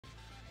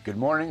Good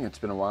morning. It's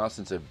been a while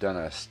since I've done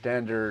a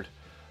standard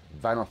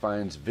Vinyl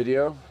Finds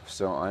video,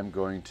 so I'm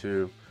going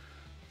to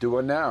do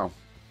one now.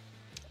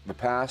 The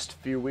past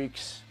few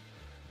weeks,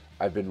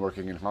 I've been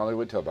working in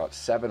Hollywood till about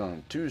 7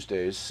 on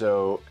Tuesdays,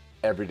 so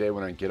every day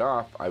when I get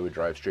off, I would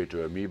drive straight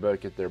to Amoeba,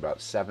 get there about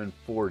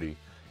 7:40,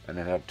 and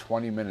I'd have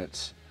 20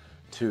 minutes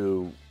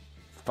to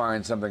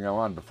find something I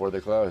wanted before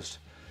they closed.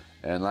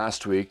 And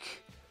last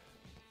week,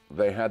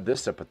 they had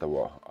this up on the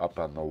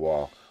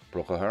wall,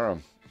 Procol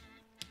Harum.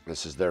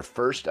 This is their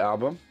first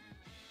album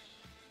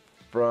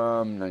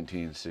from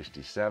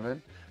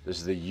 1967. This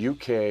is the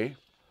UK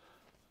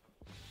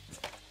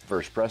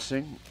first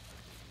pressing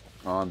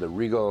on the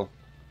Regal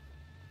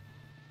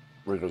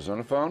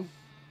Zonophone.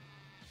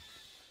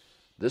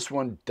 This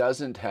one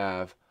doesn't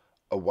have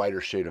a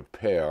whiter shade of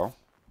pale.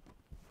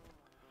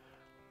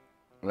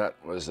 That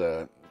was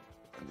I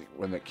think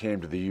when it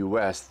came to the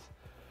US,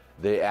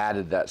 they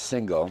added that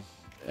single,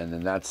 and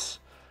then that's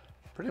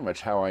pretty much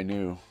how I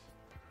knew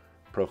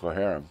Procol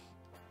Harum.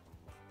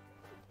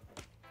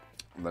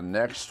 The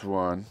next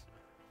one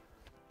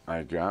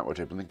I got,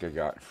 which I think I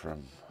got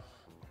from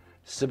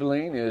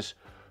Sibylline, is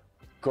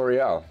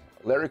Coryell.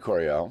 Larry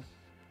Coryell.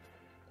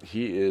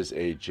 He is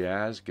a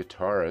jazz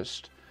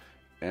guitarist,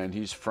 and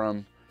he's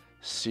from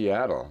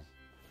Seattle.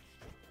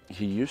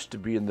 He used to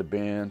be in the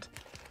band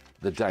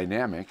The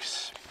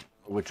Dynamics,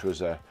 which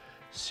was a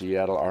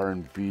Seattle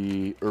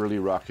R&B early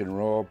rock and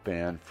roll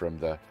band from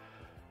the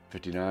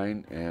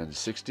 59 and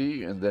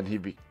 60, and then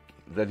he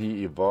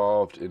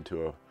evolved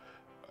into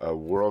a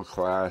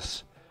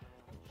world-class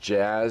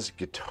jazz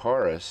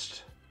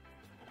guitarist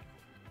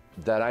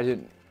that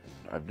I've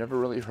never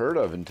really heard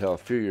of until a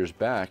few years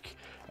back.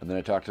 And then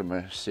I talked to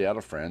my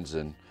Seattle friends,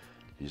 and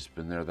he's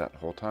been there that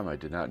whole time. I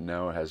did not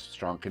know it has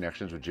strong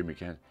connections with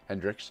Jimi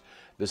Hendrix.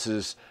 This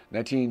is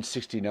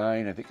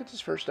 1969. I think it's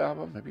his first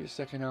album, maybe his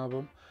second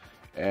album.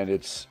 And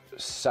it's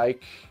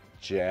Psych,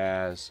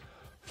 Jazz,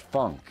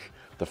 Funk.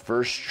 The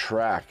first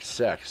track,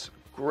 Sex.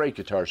 Great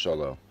guitar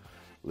solo.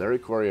 Larry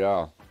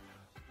Coryell.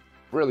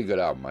 Really good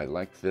album. I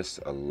like this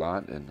a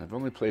lot, and I've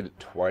only played it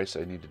twice.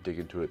 I need to dig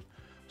into it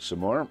some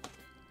more.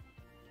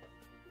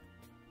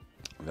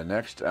 The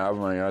next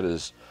album I got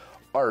is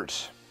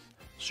Art,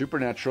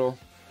 Supernatural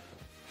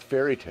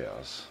Fairy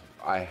Tales.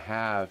 I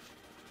have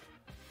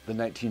the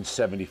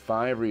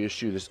 1975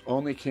 reissue. This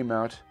only came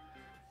out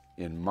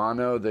in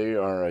mono. They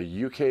are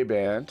a UK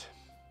band.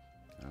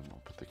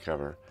 I'll put the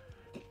cover.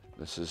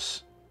 This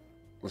is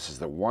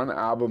the one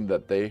album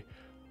that they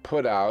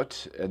put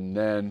out, and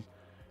then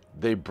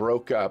they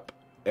broke up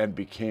and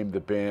became the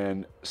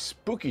band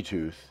Spooky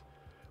Tooth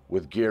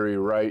with Gary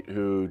Wright,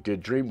 who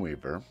did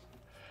Dreamweaver.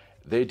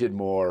 They did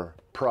more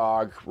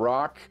prog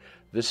rock.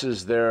 This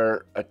is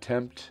their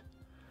attempt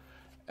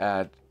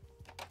at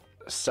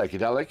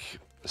psychedelic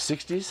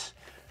 60s.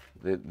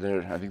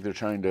 I think they're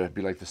trying to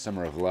be like the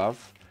Summer of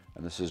Love,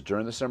 and this is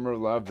during the Summer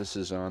of Love. This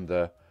is on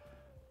the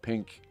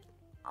Pink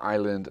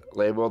Island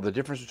label. The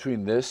difference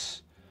between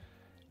this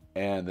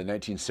and the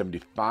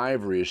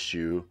 1975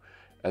 reissue,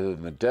 other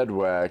than the dead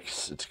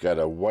wax, it's got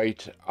a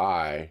white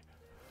eye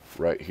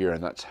right here,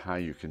 and that's how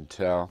you can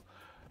tell.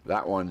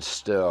 That one's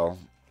still,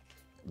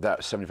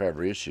 that 75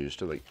 reissue is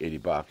still like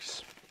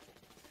 $80.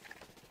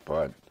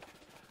 But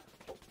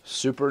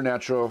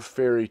Supernatural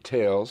Fairy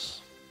Tales,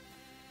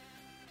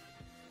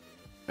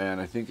 and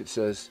I think it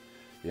says,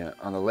 yeah,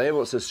 on the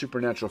label it says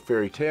Supernatural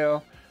Fairy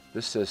Tale.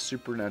 This says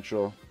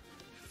Supernatural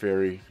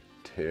Fairy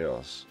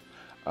Tales.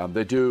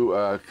 They do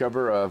a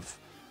cover of,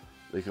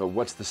 they go,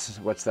 What's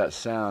That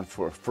Sound,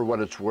 for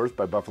What It's Worth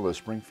by Buffalo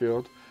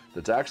Springfield.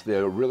 That's actually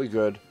a really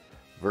good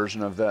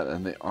version of that.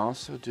 And they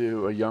also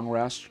do a Young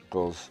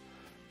Rascals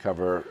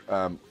cover,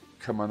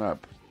 Come On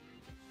Up.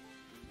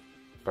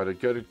 But a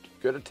good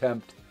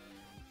attempt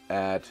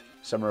at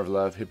Summer of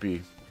Love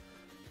hippie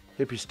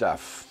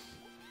stuff.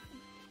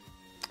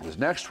 This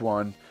next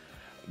one,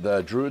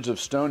 the Druids of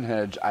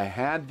Stonehenge. I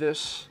had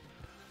this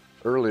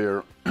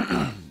earlier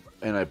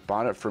and I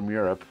bought it from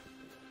Europe,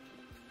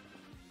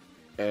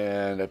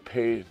 and I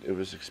paid, it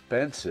was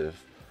expensive,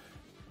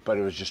 but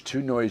it was just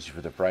too noisy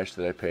for the price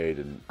that I paid,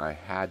 and I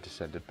had to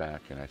send it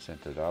back, and I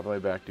sent it all the way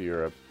back to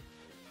Europe.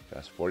 It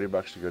cost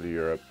 $40 to go to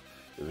Europe.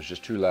 It was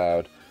just too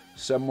loud.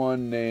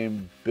 Someone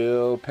named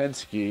Bill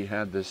Penske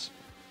had this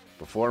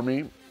before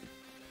me.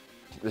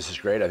 This is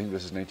great. I think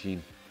this is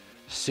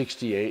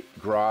 1968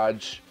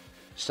 garage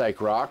psych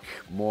rock,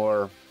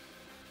 more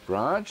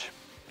garage.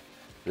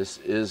 This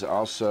is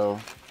also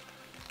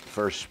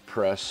first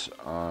press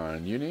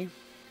on Uni.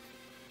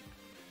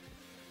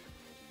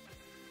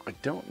 I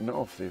don't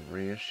know if they've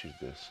reissued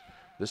this.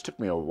 This took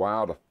me a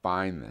while to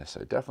find this.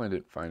 I definitely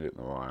didn't find it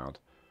in the wild.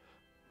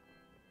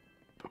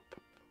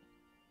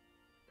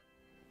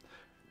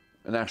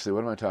 And actually,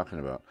 what am I talking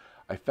about?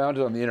 I found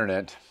it on the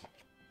internet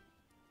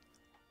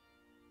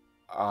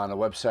on a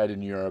website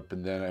in Europe,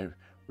 and then I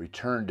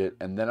returned it,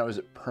 and then I was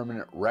at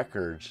Permanent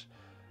Records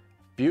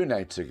a few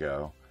nights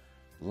ago.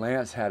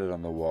 Lance had it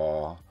on the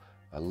wall.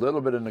 A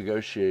little bit of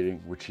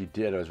negotiating, which he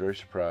did. I was very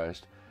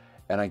surprised.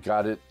 And I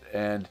got it,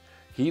 and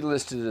He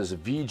listed it as a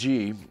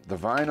VG. The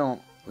vinyl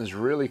is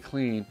really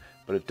clean,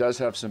 but it does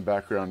have some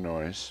background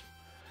noise.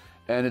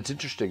 And it's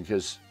interesting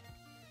because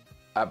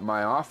at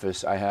my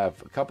office, I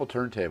have a couple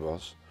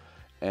turntables,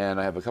 and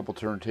I have a couple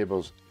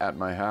turntables at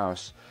my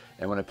house.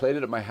 And when I played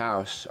it at my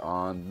house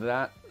on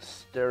that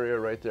stereo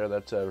right there,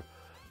 that's a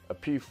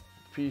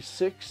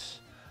P6,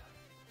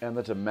 and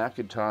that's a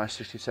Macintosh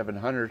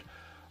 6700.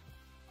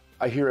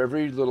 I hear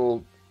every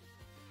little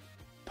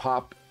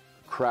pop,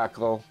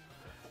 crackle,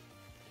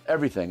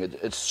 everything.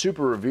 It's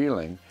super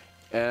revealing.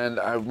 And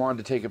I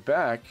wanted to take it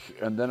back,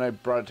 and then I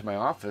brought it to my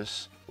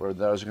office where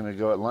I was going to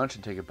go at lunch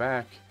and take it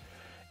back.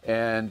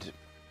 And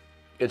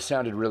it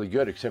sounded really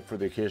good, except for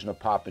the occasional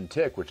pop and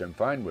tick, which I'm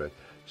fine with.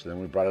 So then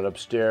we brought it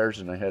upstairs,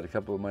 and I had a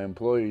couple of my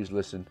employees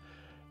listen.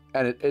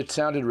 And it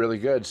sounded really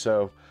good,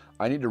 so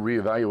I need to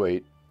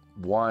reevaluate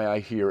why I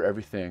hear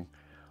everything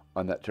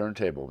on that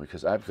turntable,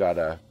 because I've got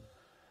a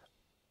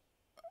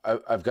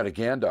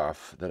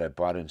Gandalf that I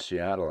bought in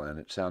Seattle, and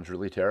it sounds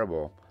really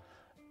terrible.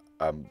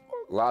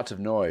 Lots of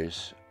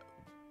noise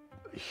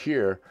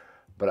here,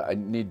 but I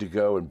need to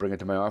go and bring it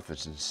to my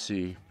office and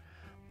see.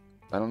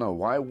 I don't know,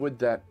 why would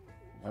that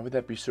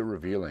be so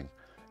revealing?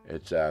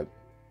 It's a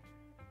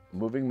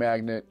moving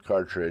magnet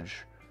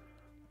cartridge.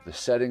 The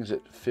settings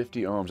at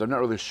 50 ohms. I'm not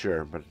really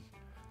sure, but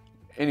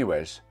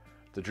anyways,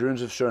 the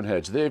Druids of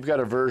Stonehenge. They've got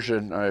a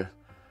version. I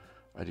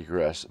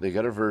digress. They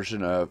got a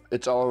version of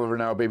 "It's All Over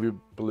Now, Baby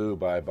Blue"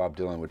 by Bob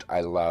Dylan, which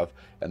I love,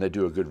 and they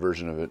do a good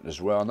version of it as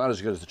well. Not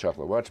as good as the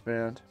Chocolate Watch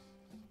Band.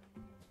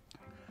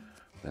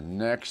 The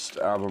next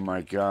album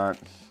I got,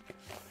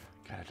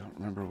 God, I don't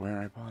remember where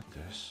I bought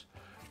this.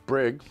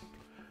 Brigg,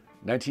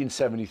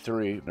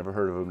 1973. Never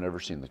heard of them, never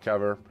seen the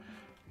cover,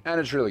 and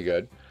it's really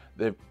good.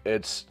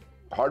 It's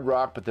hard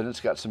rock, but then it's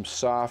got some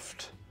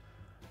soft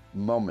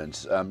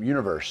moments.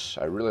 Universe,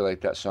 I really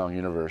like that song,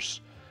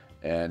 Universe.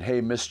 And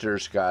Hey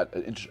Mister's got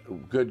a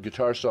good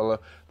guitar solo.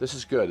 This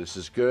is good. This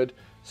is good.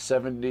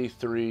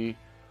 73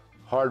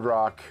 hard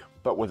rock,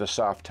 but with a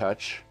soft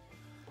touch.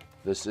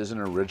 This is an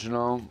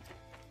original.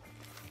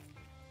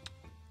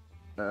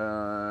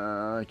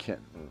 I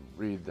can't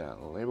read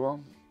that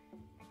label.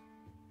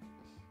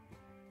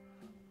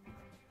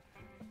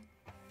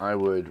 I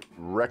would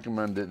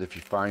recommend it if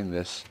you find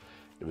this.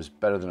 It was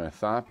better than I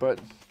thought, but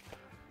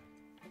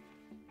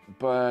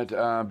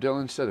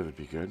Dylan said it would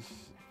be good.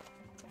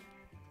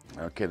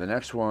 Okay, the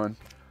next one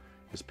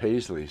is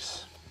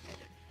Paisleys,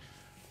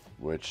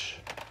 which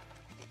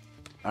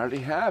I already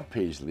have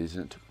Paisleys,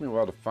 and it took me a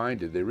while to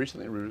find it. They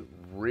recently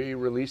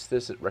re-released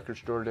this at Record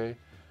Store Day,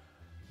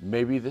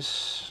 maybe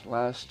this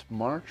last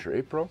March or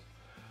April.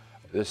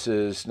 This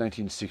is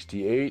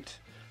 1968,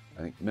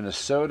 I think,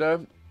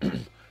 Minnesota.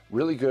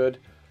 Really good,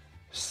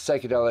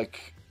 psychedelic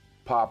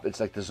pop. It's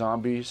like the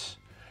Zombies.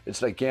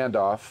 It's like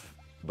Gandalf,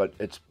 but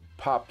it's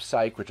pop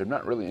psych, which I'm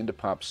not really into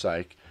pop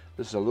psych.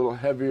 This is a little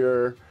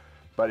heavier,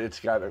 but it's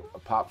got a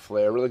pop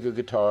flair, really good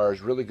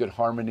guitars, really good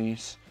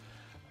harmonies.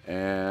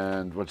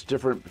 And what's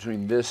different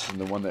between this and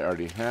the one they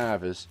already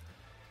have is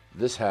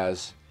this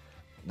has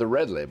the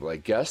red label. I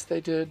guess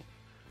they did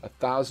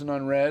 1,000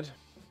 on red,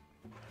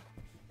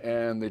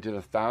 and they did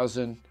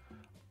 1,000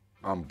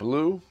 on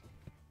blue.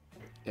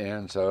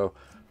 And so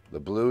the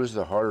blue is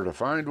the harder to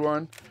find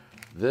one.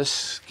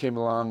 This came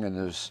along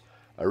and is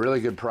a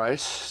really good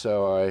price,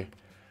 so I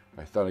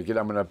thought I'm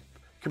going to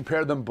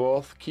compare them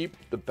both, keep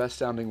the best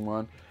sounding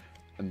one,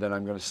 and then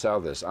I'm going to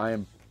sell this. I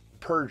am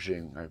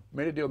purging. I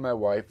made a deal with my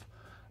wife.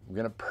 I'm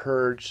going to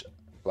purge.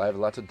 I have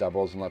lots of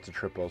doubles and lots of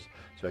triples,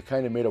 so I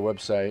kind of made a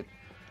website.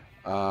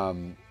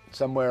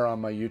 Somewhere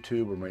on my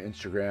YouTube or my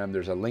Instagram,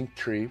 there's a link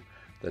tree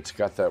that's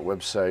got that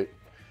website.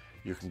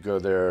 You can go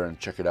there and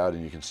check it out,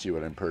 and you can see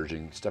what I'm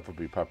purging. Stuff will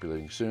be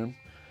populating soon.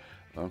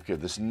 Okay,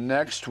 this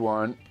next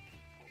one,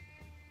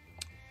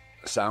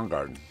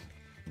 Soundgarden.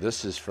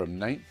 This is from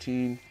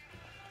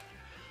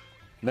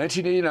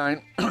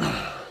 1989,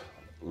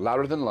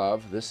 Louder Than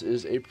Love. This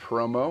is a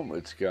promo.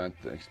 It's got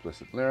the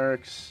explicit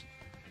lyrics,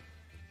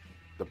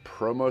 the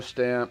promo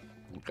stamp.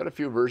 I've got a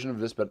few versions of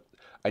this, but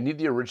I need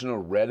the original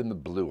red and the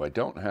blue. I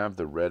don't have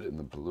the red and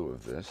the blue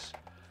of this.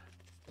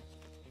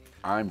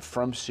 I'm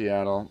from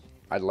Seattle.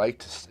 In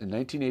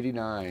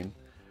 1989,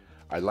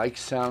 I liked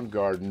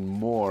Soundgarden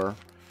more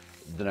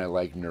than I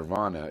liked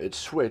Nirvana. It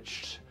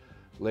switched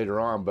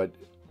later on, but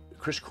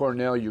Chris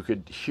Cornell, you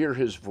could hear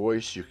his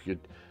voice, you could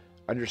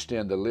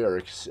understand the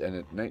lyrics, and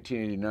in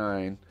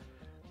 1989,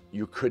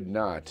 you could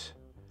not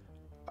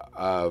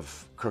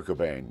of Kurt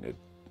Cobain.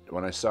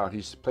 When I saw it,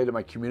 he played at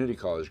my community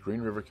college,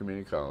 Green River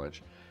Community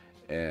College,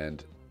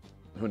 and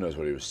who knows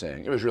what he was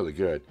saying. It was really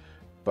good,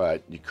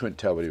 but you couldn't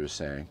tell what he was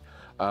saying.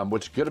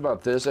 What's good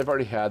about this, I've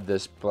already had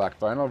this black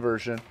vinyl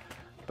version,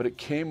 but it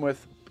came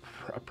with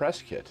a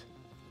press kit.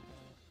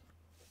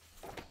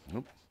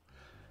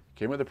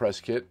 Came with a press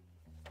kit,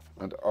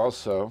 and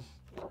also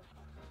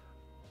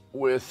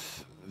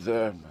with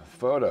the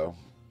photo.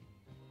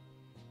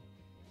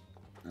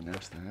 And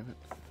there's the have it.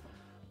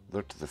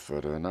 Look at the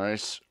photo.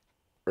 Nice,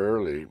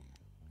 early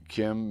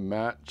Kim,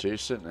 Matt,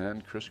 Jason,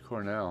 and Chris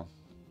Cornell.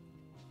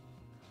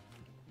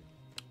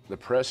 The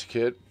press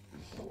kit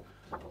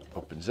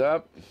opens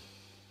up.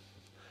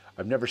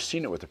 I've never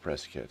seen it with a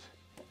press kit.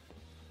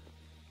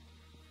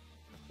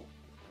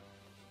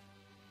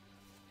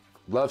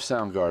 Love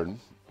Soundgarden.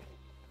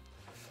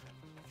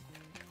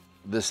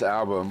 This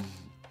album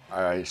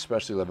I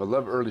especially love. I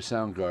love early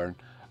Soundgarden.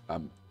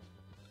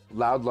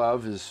 Loud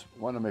Love is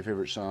one of my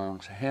favorite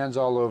songs. Hands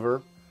All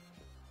Over.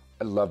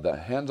 I love that.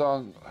 Hands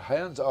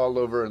All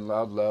Over and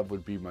Loud Love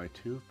would be my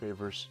two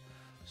favorite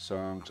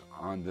songs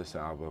on this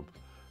album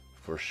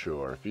for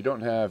sure. If you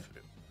don't have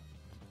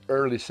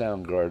early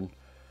Soundgarden,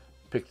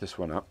 pick this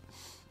one up.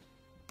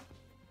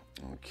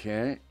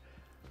 Okay.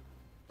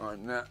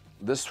 On that,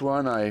 this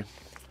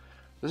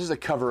is a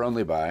cover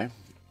only by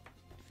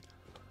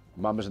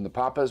Mamas and the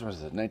Papas. Was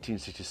it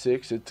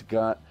 1966? It's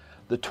got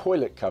the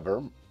toilet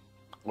cover,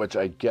 which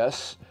I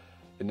guess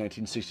in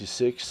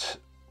 1966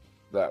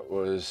 that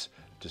was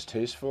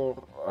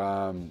distasteful.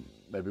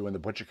 Maybe when the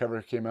Butcher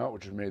cover came out,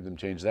 which made them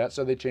change that.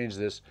 So they changed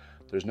this.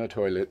 There's no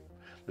toilet.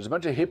 There's a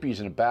bunch of hippies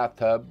in a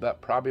bathtub.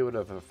 That probably would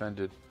have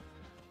offended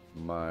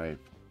my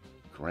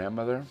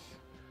grandmother.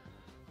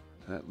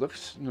 And it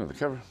looks,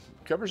 the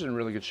cover's in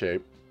really good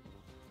shape.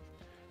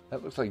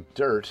 That looks like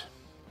dirt,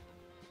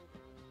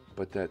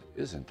 but that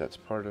isn't. That's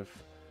part of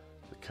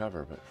the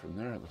cover, but from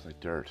there it looks like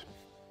dirt.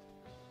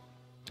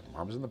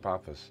 Mamas and the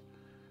Papas.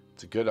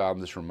 It's a good album.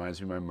 This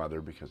reminds me of my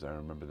mother because I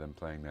remember them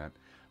playing that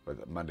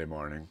with Monday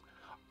morning.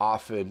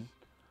 Often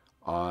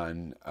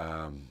on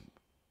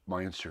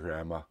my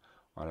Instagram,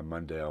 on a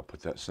Monday, I'll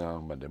put that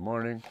song Monday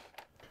morning.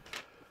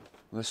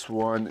 This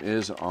one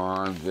is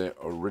on the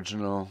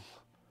original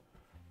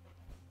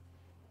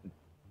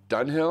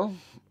Dunhill.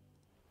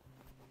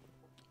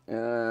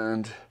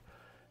 And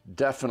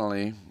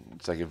definitely,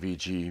 it's like a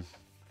VG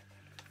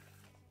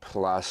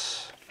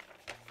Plus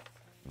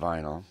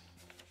vinyl.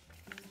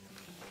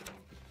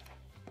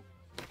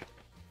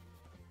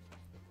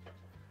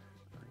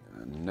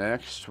 The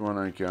next one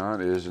I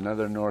got is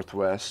another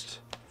Northwest.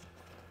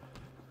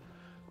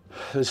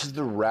 This is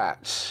the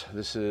Rats.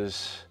 This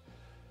is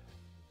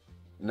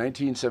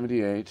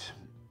 1978.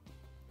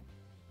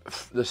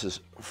 This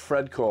is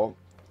Fred Cole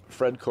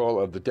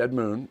of the Dead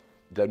Moon.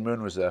 Dead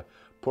Moon was a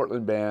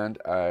Portland band.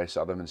 I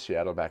saw them in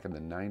Seattle back in the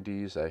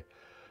 90s.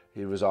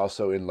 He was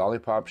also in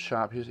Lollipop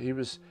Shop. He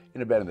was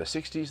in a band in the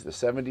 60s, the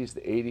 70s,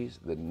 the 80s,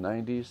 the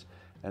 90s,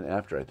 and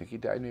after. I think he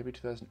died maybe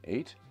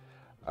 2008.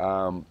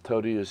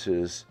 Toadie is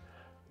his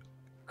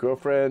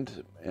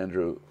girlfriend.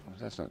 Andrew,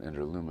 that's not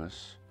Andrew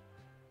Loomis.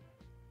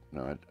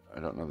 No, I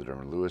don't know the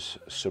drummer. Louis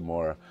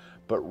Samora.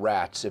 But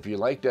Rats, if you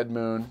like Dead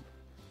Moon,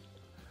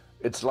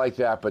 it's like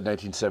that, but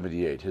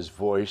 1978. His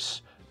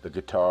voice, the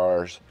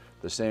guitars,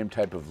 the same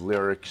type of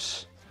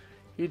lyrics.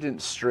 He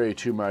didn't stray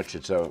too much.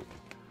 It's a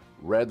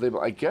red label.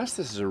 I guess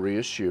this is a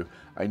reissue.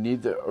 I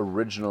need the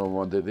original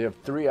one. They have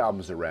 3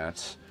 albums of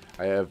Rats.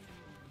 I have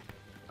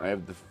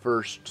the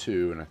first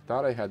 2, and I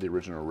thought I had the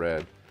original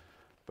red,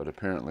 but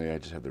apparently I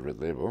just have the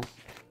red label.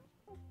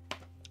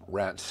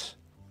 Rats.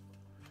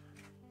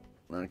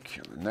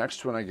 Okay, the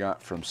next one I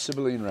got from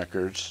Sibylline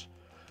Records.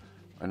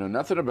 I know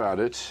nothing about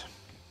it.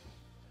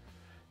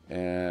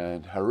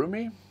 And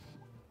Harumi?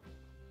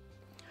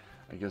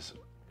 I guess,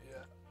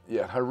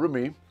 yeah,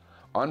 Harumi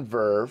on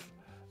Verve.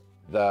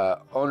 The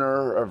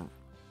owner of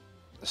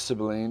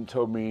Sibylline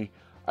told me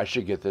I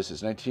should get this.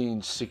 It's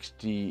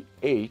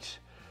 1968,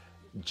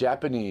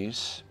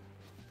 Japanese.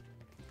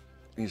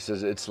 He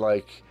says it's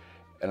like,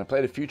 and I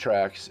played a few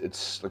tracks,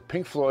 it's like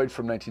Pink Floyd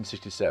from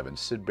 1967.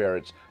 Syd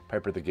Barrett's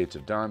Piper at the Gates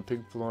of Dawn,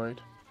 Pink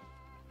Floyd.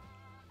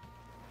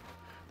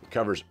 The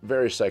cover's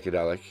very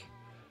psychedelic.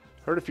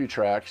 Heard a few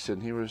tracks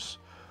and he was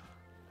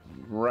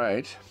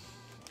right.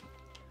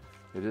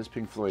 It is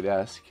Pink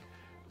Floyd-esque.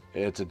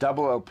 It's a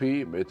double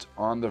LP. It's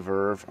on the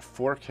Verve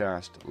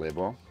Forecast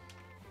label.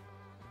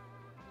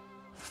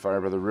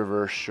 Fire by the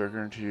River,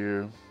 Sugar into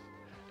You.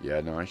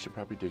 Yeah, no, I should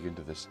probably dig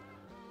into this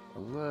a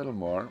little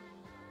more.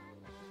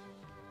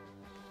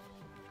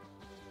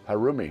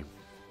 Harumi.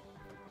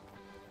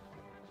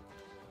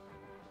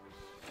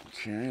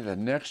 Okay, the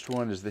next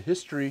one is The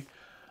History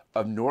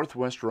of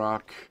Northwest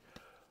Rock,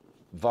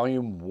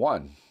 Volume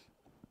 1.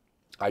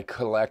 I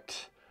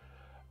collect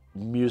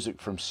music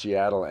from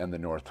Seattle and the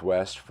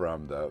Northwest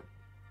from the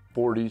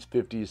 40s,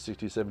 50s,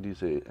 60s,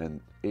 70s,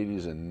 and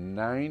 80s and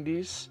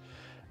 90s.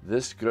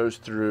 This goes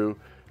through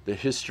the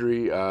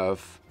history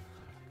of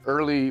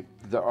early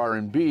the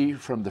R&B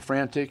from the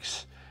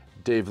Frantics,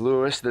 Dave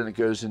Lewis, then it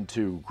goes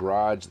into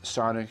Garage, the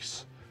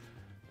Sonics,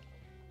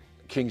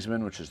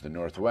 Kingsman, which is the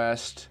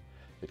Northwest.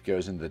 It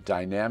goes into the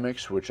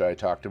Dynamics, which I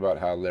talked about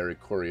how Larry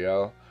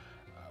Coryell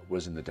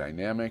was in the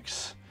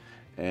Dynamics,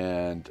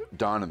 and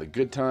Dawn and the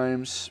Good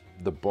Times.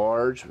 The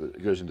Barge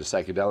goes into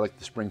psychedelic,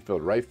 the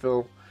Springfield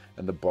Rifle,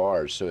 and the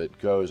Barge. So it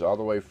goes all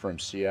the way from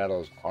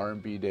Seattle's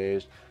R&B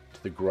days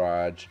to the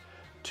garage,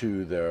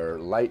 to their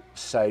light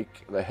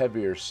psych, the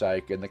heavier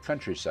psych, and the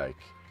country psych.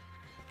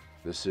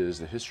 This is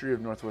The History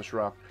of Northwest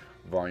Rock,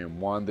 Volume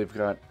 1. They've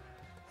got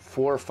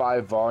 4 or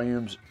 5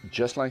 volumes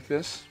just like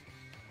this,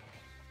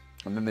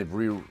 and then they've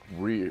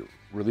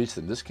re-released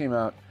them. This came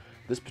out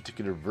This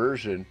particular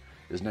version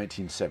is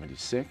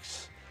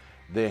 1976.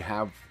 They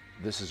have,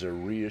 this is a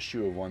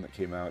reissue of one that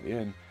came out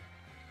in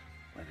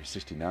maybe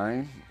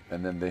 69,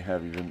 and then they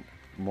have even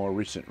more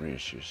recent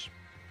reissues.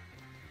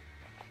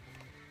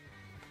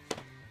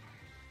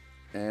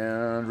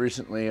 And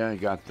recently I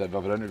got the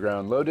Velvet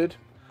Underground loaded.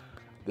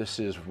 This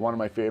is one of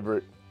my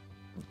favorite,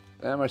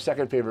 and my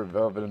second favorite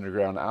Velvet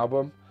Underground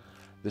album.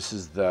 This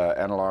is the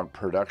Analog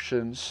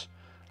Productions.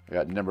 I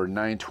got number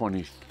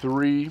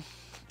 923.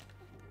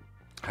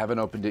 Haven't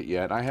opened it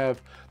yet. I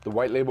have the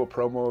white label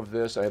promo of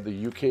this. I have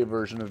the UK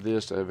version of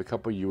this. I have a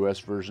couple US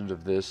versions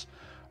of this.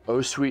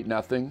 Oh Sweet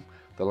Nothing,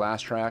 the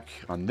last track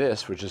on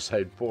this, which is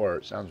side 4.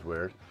 It sounds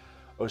weird.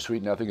 Oh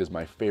Sweet Nothing is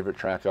my favorite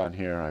track on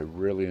here. I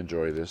really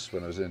enjoy this.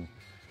 When I was in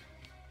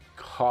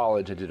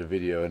college, I did a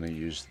video and I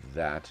used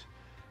that.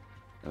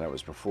 And that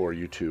was before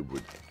YouTube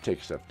would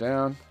take stuff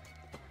down.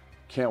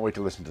 Can't wait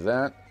to listen to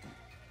that.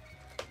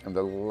 And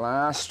the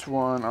last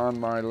one on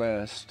my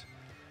list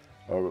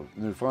of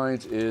new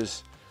finds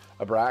is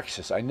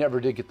Abraxas. I never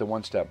did get the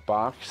one-step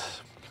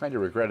box. Kind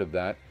of regretted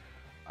that.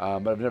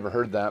 But I've never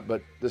heard that.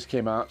 But this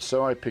came out,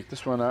 so I picked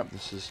this one up.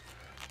 This is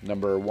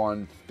number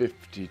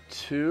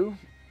 152.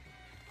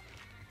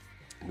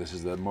 This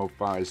is the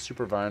Mo-Fi's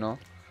Super Vinyl.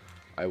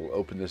 I will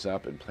open this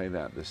up and play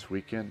that this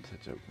weekend.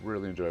 It's a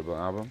really enjoyable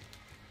album.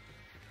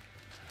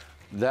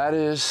 That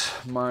is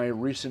my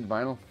recent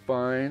vinyl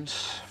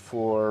finds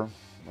for,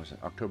 what was it,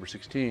 October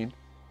 16.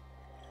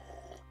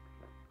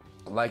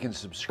 Like and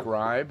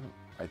subscribe.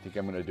 I think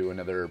I'm going to do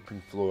another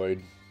Pink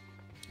Floyd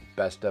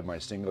best of my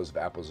singles of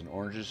Apples and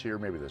Oranges here,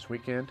 maybe this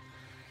weekend.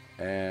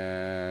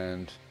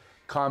 And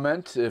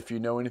comment if you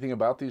know anything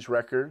about these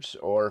records,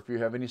 or if you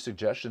have any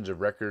suggestions of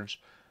records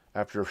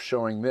after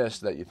showing this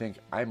that you think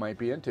I might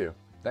be into.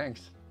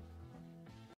 Thanks.